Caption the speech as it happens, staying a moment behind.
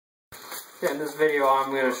In this video I'm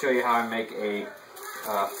going to show you how I make a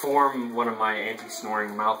form one of my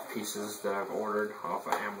anti-snoring mouthpieces that I've ordered off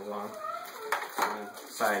of Amazon.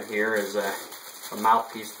 Inside here is a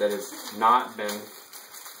mouthpiece that has not been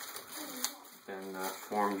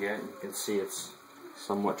formed yet. You can see it's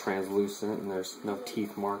somewhat translucent and there's no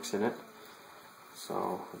teeth marks in it.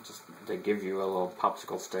 So they give you a little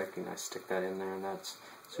popsicle stick and I stick that in there, and that's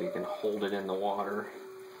so you can hold it in the water.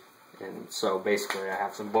 And so basically I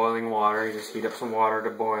have some boiling water. You just heat up some water to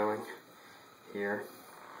boiling here.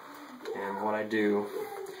 And what I do,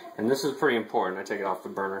 and this is pretty important, I take it off the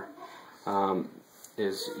burner,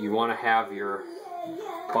 is you want to have your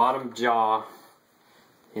bottom jaw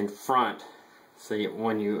in front, so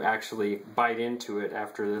when you actually bite into it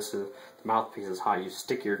after the mouthpiece is hot, you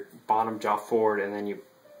stick your bottom jaw forward and then you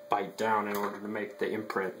bite down in order to make the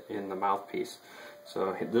imprint in the mouthpiece.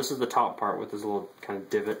 So this is the top part with this little kind of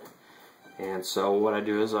divot. And so what I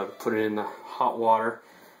do is I put it in the hot water,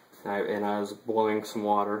 and I was boiling some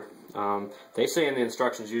water. They say in the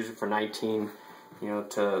instructions use it for 19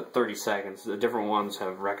 to 30 seconds. The different ones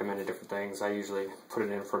have recommended different things. I usually put it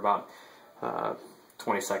in for about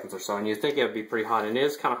 20 seconds or so. And you think it would be pretty hot, and it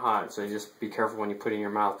is kind of hot, so you just be careful when you put it in your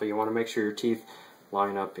mouth, but you want to make sure your teeth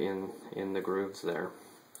line up in the grooves there.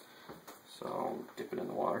 So dip it in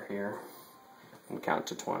the water here and count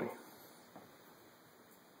to 20.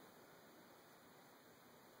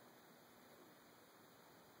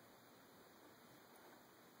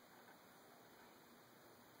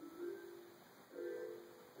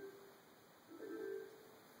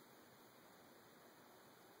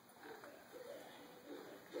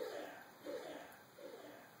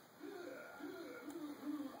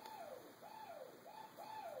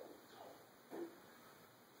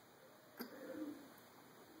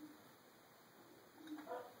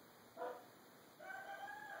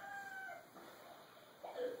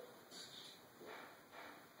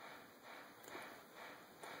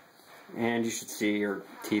 And you should see your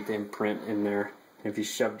teeth imprint in there. If you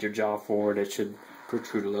shoved your jaw forward, it should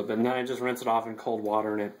protrude a little bit. And then I just rinse it off in cold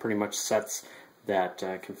water, and it pretty much sets that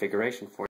configuration for you.